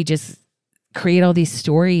 we just create all these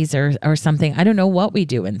stories or something. I don't know what we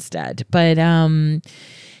do instead, but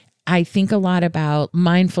I think a lot about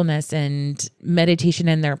mindfulness and meditation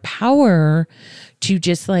and their power to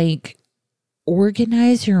just like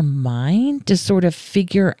organize your mind to sort of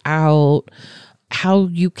figure out how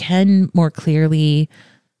you can more clearly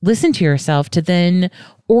listen to yourself, to then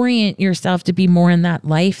orient yourself to be more in that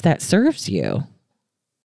life that serves you.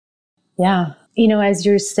 Yeah. As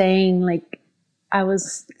you're saying, like, I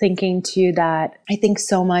was thinking too that I think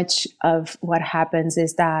so much of what happens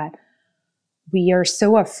is that we are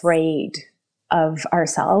so afraid of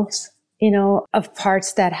ourselves, of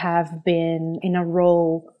parts that have been in a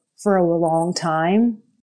role for a long time,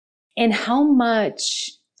 and how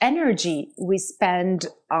much energy we spend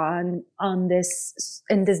on this,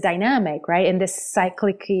 in this dynamic, right? In this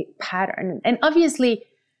cyclic pattern. And obviously,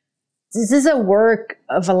 this is a work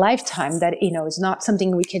of a lifetime that, it's not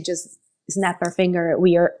something we can just snap our finger,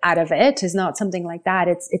 we are out of it. It's not something like that.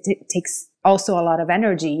 It takes also a lot of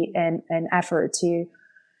energy and effort to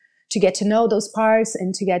get to know those parts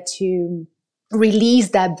and to get to release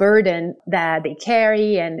that burden that they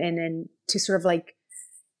carry and to sort of like,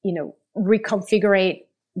 reconfigure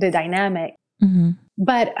the dynamic. Mm-hmm.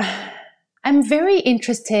 But I'm very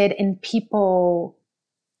interested in people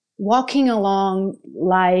walking along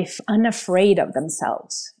life unafraid of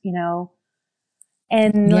themselves,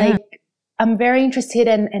 and like, I'm very interested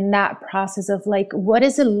in that process of like, what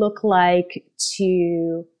does it look like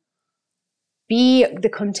to be the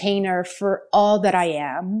container for all that I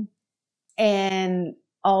am and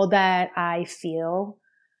all that I feel,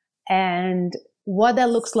 and what that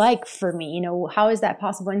looks like for me, how is that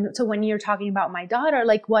possible? And so when you're talking about my daughter,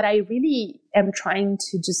 like what I really am trying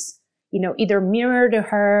to just, either mirror to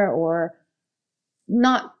her or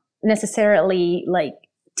not necessarily like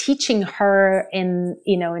teaching her in,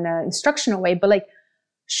 in an instructional way, but like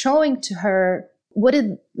showing to her what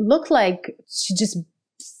it looked like to just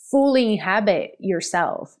fully inhabit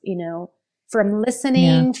yourself, from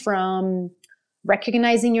listening, from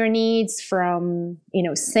recognizing your needs, from,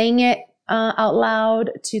 saying it out loud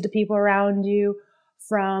to the people around you,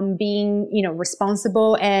 from being,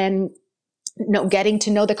 responsible and, getting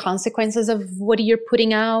to know the consequences of what you're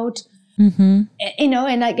putting out, mm-hmm.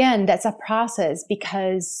 And again, that's a process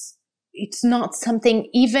because it's not something,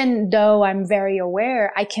 even though I'm very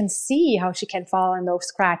aware, I can see how she can fall in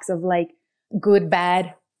those cracks of like good,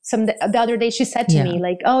 bad. The other day she said to me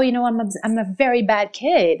like, oh, I'm a very bad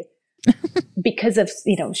kid because of,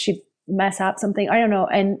 she mess up something. I don't know.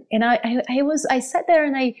 And I sat there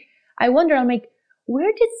and I wonder, I'm like,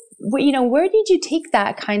 where did you take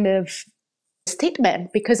that kind of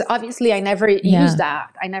statement? Because obviously I never used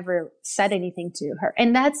that. I never said anything to her.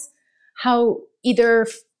 And that's how either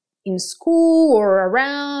in school or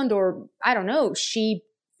around, or I don't know, she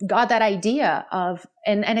got that idea of,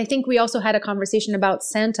 and I think we also had a conversation about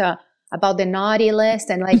Santa, about the naughty list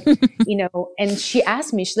and like, and she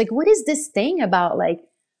asked me, she's like, what is this thing about like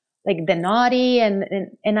the naughty?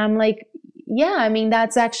 And I'm like, yeah, I mean,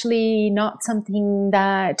 that's actually not something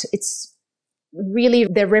that it's really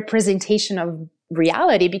the representation of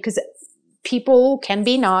reality, because people can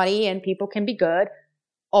be naughty and people can be good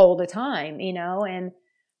all the time,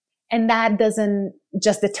 and that doesn't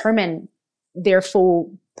just determine their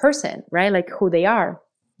full person, right? Like who they are.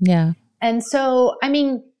 Yeah. And so, I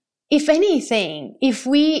mean, if anything, if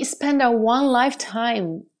we spend our one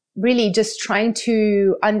lifetime really just trying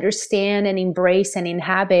to understand and embrace and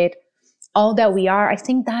inhabit all that we are, I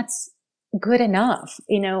think that's good enough.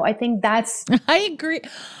 I think that's... I agree.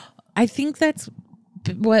 I think that's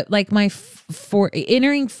what, like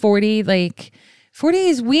entering 40, like 40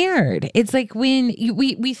 is weird. It's like when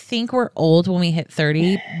we think we're old when we hit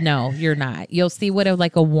 30. No, you're not. You'll see what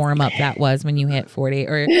a warm up that was when you hit 40.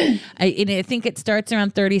 Or I think it starts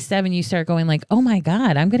around 37. You start going like, oh my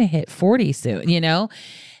God, I'm going to hit 40 soon,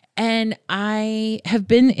 And I have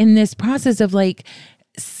been in this process of like,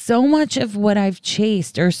 so much of what I've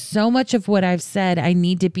chased or so much of what I've said I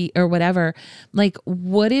need to be or whatever, like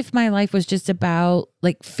what if my life was just about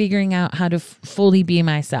like figuring out how to fully be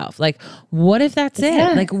myself? Like what if that's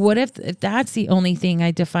it? Like what if that's the only thing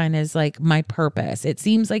I define as like my purpose? It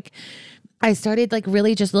seems like I started like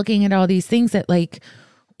really just looking at all these things that like,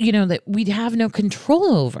 that we'd have no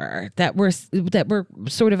control over, that we're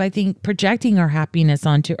sort of, I think, projecting our happiness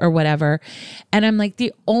onto or whatever. And I'm like,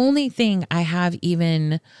 the only thing I have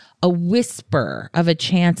even a whisper of a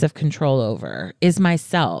chance of control over is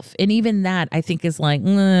myself. And even that I think is like,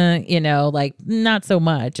 like not so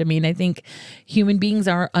much. I mean, I think human beings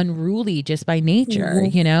are unruly just by nature,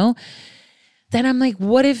 Then I'm like,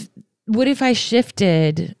 what if I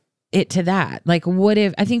shifted it to that? Like, what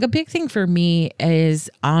if, I think a big thing for me is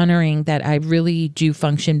honoring that I really do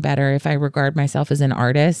function better if I regard myself as an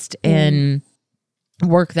artist and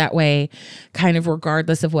work that way, kind of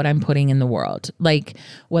regardless of what I'm putting in the world. Like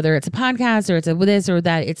whether it's a podcast or it's a this or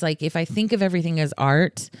that, it's like, if I think of everything as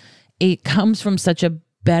art, it comes from such a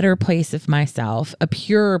better place of myself, a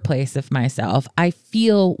purer place of myself. I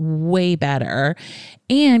feel way better.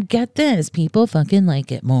 And get this, people fucking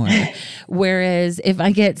like it more. Whereas if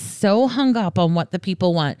I get so hung up on what the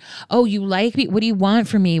people want, oh, you like me? What do you want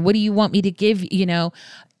from me? What do you want me to give?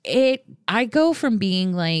 I go from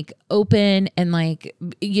being like open and like,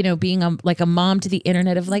 being like a mom to the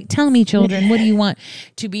internet of like, tell me children, what do you want,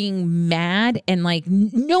 to being mad and like,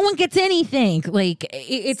 no one gets anything. Like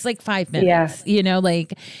it's like 5 minutes,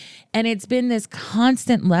 and it's been this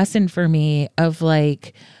constant lesson for me of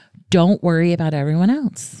like, don't worry about everyone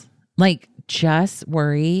else. Like, just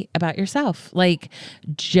worry about yourself. Like,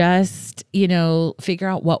 just, figure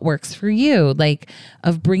out what works for you, like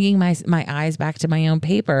of bringing my eyes back to my own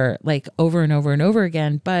paper, like over and over and over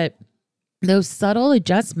again. But those subtle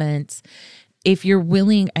adjustments, if you're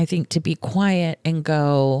willing, I think, to be quiet and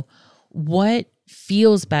go, what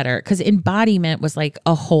feels better? Because embodiment was like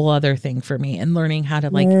a whole other thing for me, and learning how to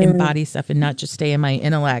like embody stuff and not just stay in my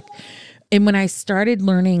intellect. And when I started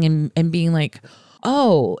learning and being like,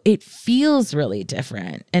 oh, it feels really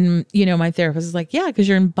different. And, my therapist is like, yeah, because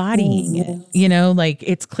you're embodying it, like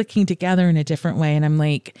it's clicking together in a different way. And I'm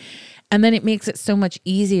like, and then it makes it so much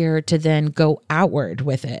easier to then go outward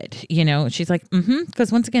with it. She's like,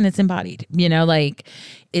 because once again, it's embodied, like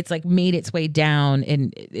it's like made its way down,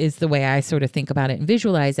 and is the way I sort of think about it and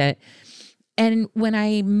visualize it. And when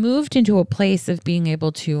I moved into a place of being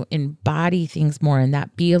able to embody things more and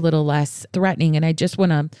that be a little less threatening, and I just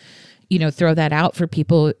want to, throw that out for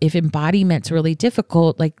people. If embodiment's really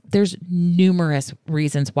difficult, like there's numerous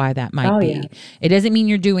reasons why that might be. Yeah. It doesn't mean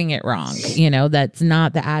you're doing it wrong. That's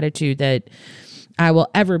not the attitude that I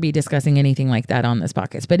will ever be discussing anything like that on this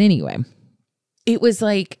podcast. But anyway, it was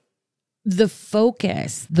like the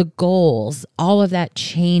focus, the goals, all of that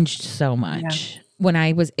changed so much. Yeah. When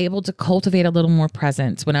I was able to cultivate a little more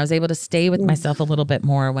presence, when I was able to stay with myself a little bit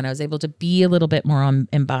more, when I was able to be a little bit more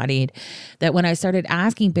embodied, that when I started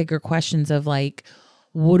asking bigger questions of like,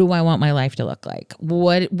 what do I want my life to look like?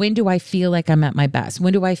 When do I feel like I'm at my best?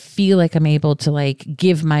 When do I feel like I'm able to like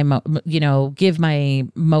give my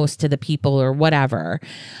most to the people or whatever?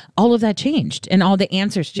 All of that changed, and all the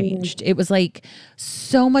answers changed. It was like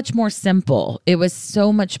so much more simple. It was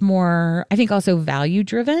so much more, I think, also value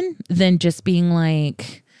driven than just being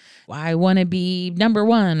like, I want to be number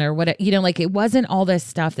one or what, like it wasn't all this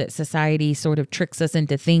stuff that society sort of tricks us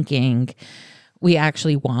into thinking we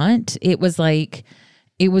actually want. It was like,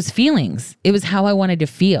 it was feelings. It was how I wanted to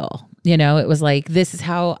feel. It was like, this is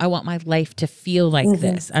how I want my life to feel like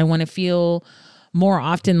this. I want to feel more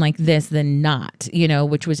often like this than not,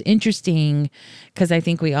 which was interesting because I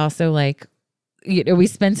think we also like, we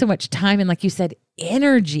spend so much time and like you said,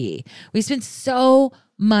 energy. We spend so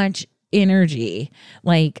much energy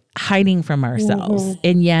like hiding from ourselves.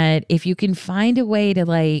 And yet if you can find a way to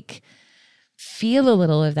like feel a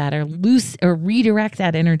little of that or redirect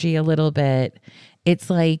that energy a little bit,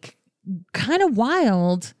 it's like kind of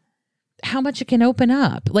wild how much it can open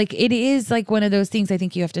up. Like it is like one of those things, I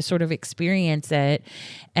think you have to sort of experience it.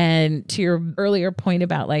 And to your earlier point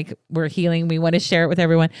about like we're healing, we want to share it with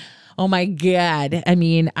everyone. Oh my God. I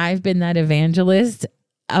mean, I've been that evangelist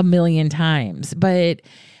a million times, but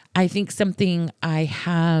I think something I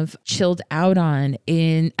have chilled out on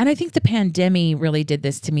and I think the pandemic really did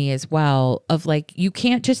this to me as well, of like, you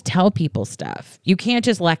can't just tell people stuff. You can't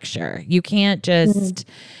just lecture. You can't just,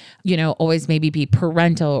 always maybe be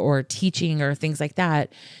parental or teaching or things like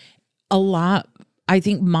that. I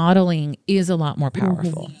think modeling is a lot more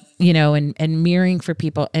powerful, and mirroring for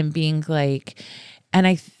people and being like, and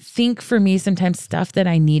I think for me, sometimes stuff that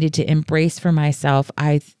I needed to embrace for myself,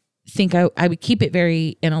 I think I would keep it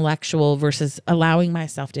very intellectual versus allowing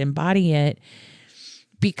myself to embody it,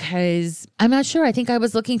 because I'm not sure. I think I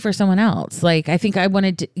was looking for someone else. Like, I think I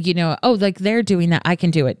wanted to, like they're doing that, I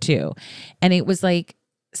can do it too. And it was like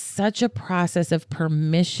such a process of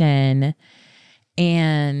permission,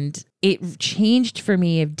 and it changed for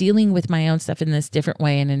me of dealing with my own stuff in this different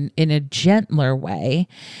way and in a gentler way.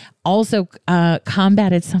 Also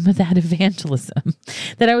combated some of that evangelism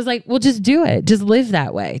that I was like, well, just do it. Just live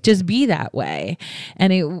that way. Just be that way.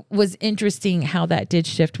 And it was interesting how that did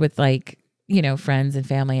shift with like, friends and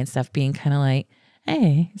family and stuff being kind of like,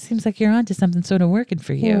 hey, it seems like you're onto something sort of working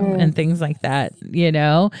for you and things like that,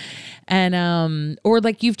 and, or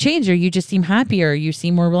like you've changed or you just seem happier, you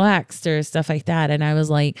seem more relaxed or stuff like that. And I was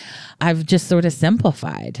like, I've just sort of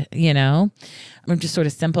simplified, I've just sort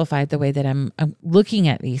of simplified the way that I'm looking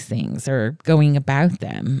at these things or going about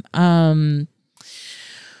them.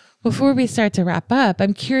 Before we start to wrap up,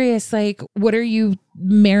 I'm curious, like, what are you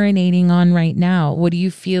marinating on right now? What do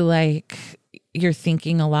you feel like you're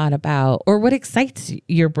thinking a lot about, or what excites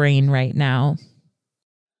your brain right now?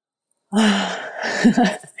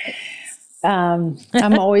 I'm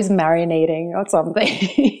always marinating on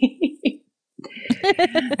something.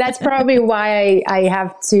 That's probably why I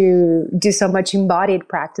have to do so much embodied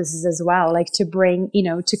practices as well, like to bring,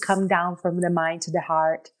 to come down from the mind to the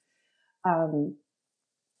heart.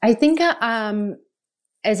 I think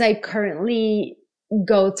as I currently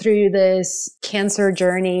go through this cancer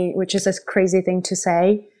journey, which is a crazy thing to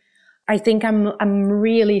say, I think I'm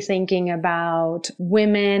really thinking about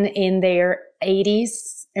women in their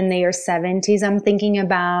 80s and their 70s. I'm thinking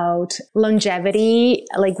about longevity,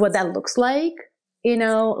 like what that looks like,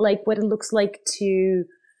 like what it looks like to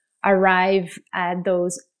arrive at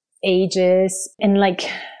those ages. And like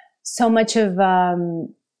so much of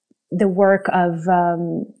the work of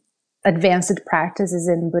advanced practices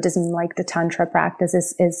in Buddhism, like the Tantra practice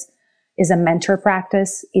is a mentor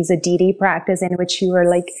practice, is a deity practice in which you are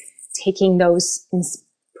like taking those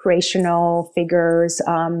inspirational figures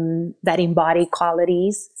that embody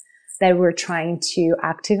qualities that we're trying to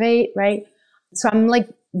activate, right? So I'm like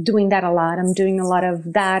doing that a lot. I'm doing a lot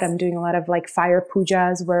of that. I'm doing a lot of like fire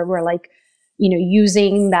pujas where we're like,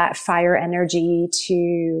 using that fire energy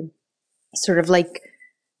to sort of like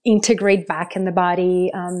integrate back in the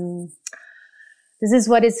body. This is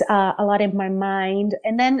what is a lot in my mind.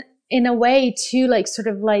 And then in a way too, like sort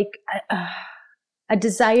of like a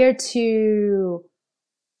desire to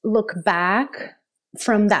look back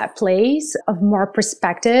from that place of more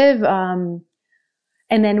perspective, and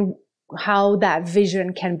then how that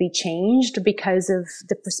vision can be changed because of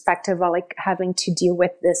the perspective of like having to deal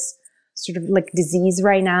with this sort of like disease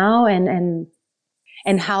right now, and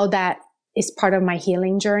how that is part of my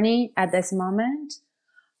healing journey at this moment.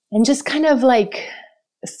 And just kind of like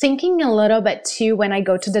thinking a little bit too, when I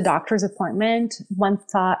go to the doctor's appointment, one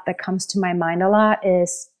thought that comes to my mind a lot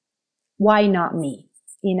is, why not me?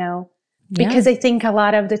 Because I think a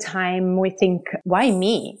lot of the time we think, why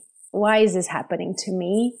me? Why is this happening to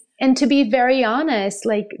me? And to be very honest,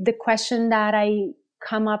 like the question that I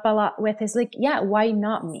come up a lot with is like, yeah, why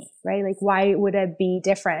not me? Right? Like, why would it be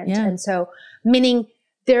different? Yeah. And so, meaning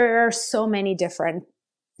there are so many different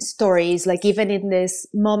stories, like even in this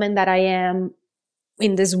moment that I am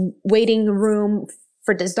in this waiting room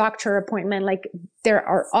for this doctor appointment, like there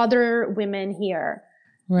are other women here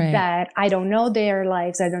that I don't know their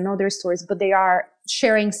lives, I don't know their stories, but they are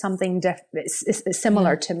sharing something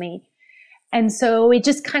similar to me. And so it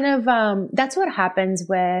just kind of, that's what happens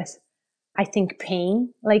with, I think,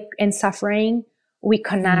 pain, like and suffering. We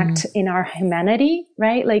connect in our humanity,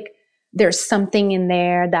 right? Like there's something in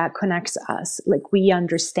there that connects us. Like we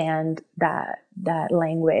understand that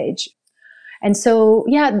language. And so,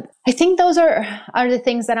 yeah, I think those are the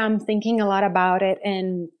things that I'm thinking a lot about it,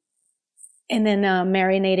 and then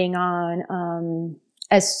marinating on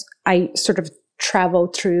as I sort of travel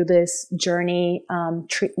through this journey,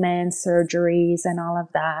 treatments, surgeries, and all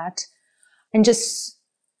of that, and just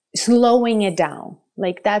slowing it down.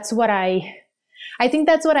 Like that's what I think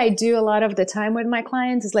that's what I do a lot of the time with my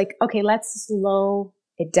clients is like, okay, let's slow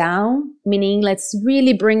it down, meaning let's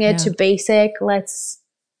really bring it to basic. Let's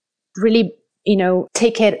really,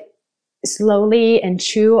 take it slowly and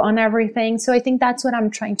chew on everything. So I think that's what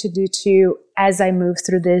I'm trying to do too as I move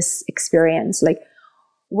through this experience. Like,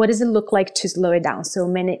 what does it look like to slow it down? So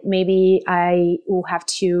maybe I will have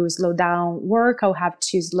to slow down work. I'll have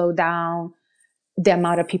to slow down the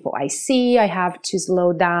amount of people I see. I have to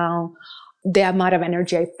slow down the amount of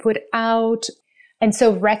energy I put out. And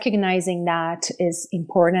so recognizing that is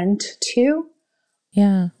important too.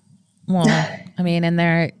 Yeah. Well, I mean, and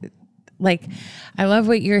there, like, I love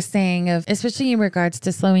what you're saying of, especially in regards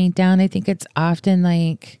to slowing down. I think it's often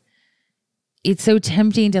like, it's so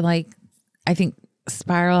tempting to like, I think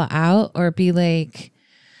spiral out or be like,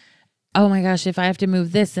 oh my gosh, if I have to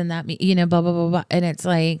move this and that, blah, blah, blah, blah. And it's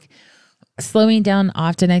like slowing down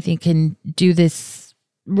often, I think, can do this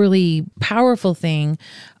really powerful thing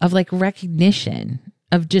of like recognition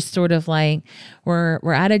of just sort of like,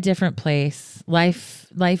 we're at a different place. Life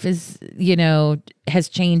is, has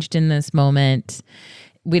changed in this moment.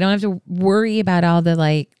 We don't have to worry about all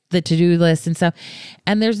the to-do list and stuff.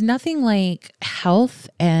 And there's nothing like health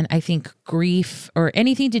and I think grief or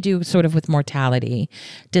anything to do sort of with mortality,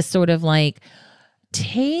 to sort of like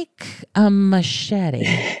take a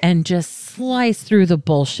machete and just slice through the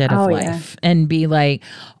bullshit of life and be like,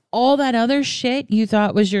 all that other shit you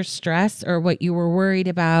thought was your stress or what you were worried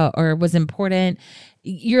about or was important,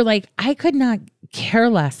 you're like, I could not care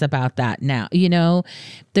less about that now.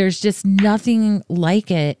 There's just nothing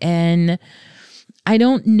like it. And I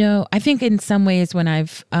don't know. I think in some ways when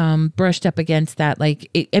I've brushed up against that, like,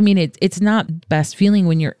 it's not best feeling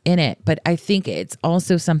when you're in it, but I think it's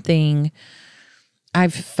also something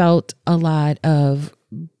I've felt a lot of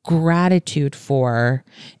gratitude for,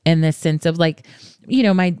 in the sense of, like, you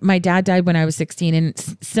know, my dad died when I was 16,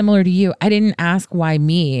 and similar to you, I didn't ask why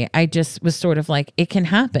me. I just was sort of like, it can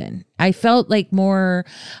happen. I felt like more,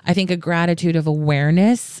 I think, a gratitude of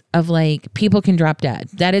awareness of, like, people can drop dead.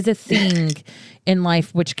 That is a thing in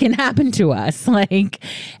life which can happen to us. Like,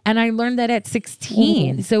 and I learned that at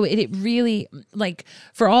 16. So it really, like,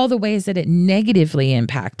 for all the ways that it negatively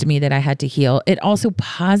impacted me that I had to heal, it also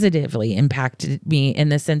positively impacted me in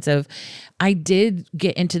the sense of, I did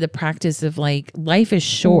get into the practice of, like, life is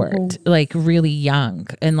short, like, really young.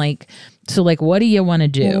 And, like, so, like, what do you want to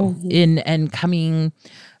do? And coming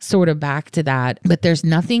sort of back to that. But there's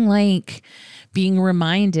nothing like being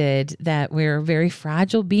reminded that we're very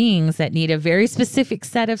fragile beings that need a very specific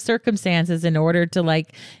set of circumstances in order to,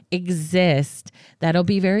 like, exist. That'll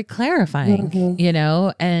be very clarifying, you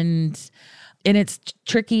know? And it's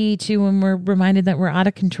tricky too when we're reminded that we're out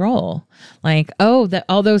of control. Like, oh, that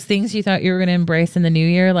all those things you thought you were going to embrace in the new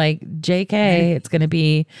year, like, JK, it's going to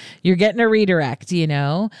be, you're getting a redirect, you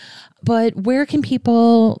know? But where can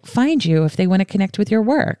people find you if they want to connect with your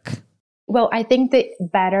work? Well, I think the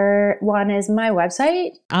better one is my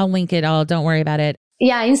website. I'll link it all. Don't worry about it.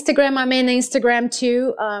 Yeah, Instagram. I'm in Instagram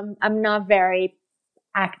too. I'm not very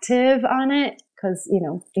active on it because, you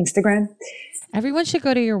know, Instagram. Everyone should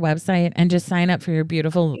go to your website and just sign up for your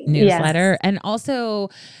beautiful newsletter. Yes. And also,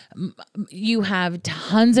 you have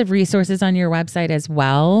tons of resources on your website as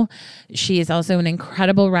well. She is also an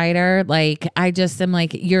incredible writer. Like, I just am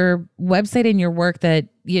like, your website and your work that,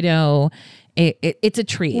 you know, it's a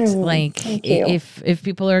treat. Like, if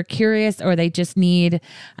people are curious or they just need,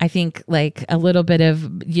 I think, like, a little bit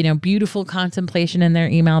of, you know, beautiful contemplation in their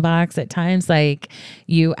email box at times, like,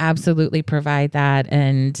 you absolutely provide that.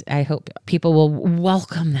 And I hope people will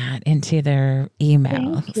welcome that into their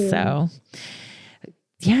email. So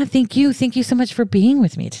yeah, thank you. Thank you so much for being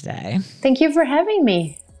with me today. Thank you for having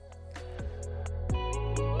me.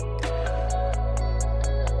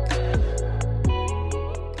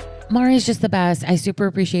 Mari's just the best. I super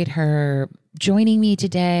appreciate her joining me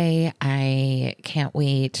today. I can't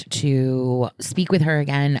wait to speak with her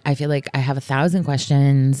again. I feel like I have 1,000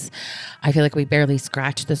 questions. I feel like we barely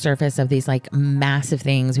scratched the surface of these, like, massive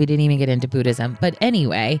things. We didn't even get into Buddhism. But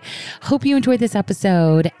anyway, hope you enjoyed this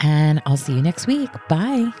episode, and I'll see you next week.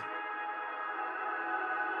 Bye.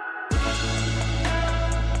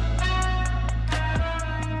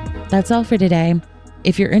 That's all for today.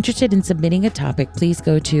 If you're interested in submitting a topic, please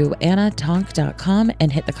go to annatonk.com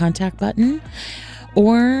and hit the contact button,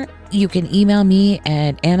 or you can email me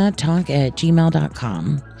at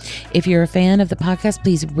annatonk@gmail.com. If you're a fan of the podcast,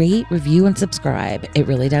 please rate, review, and subscribe. It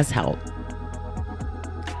really does help.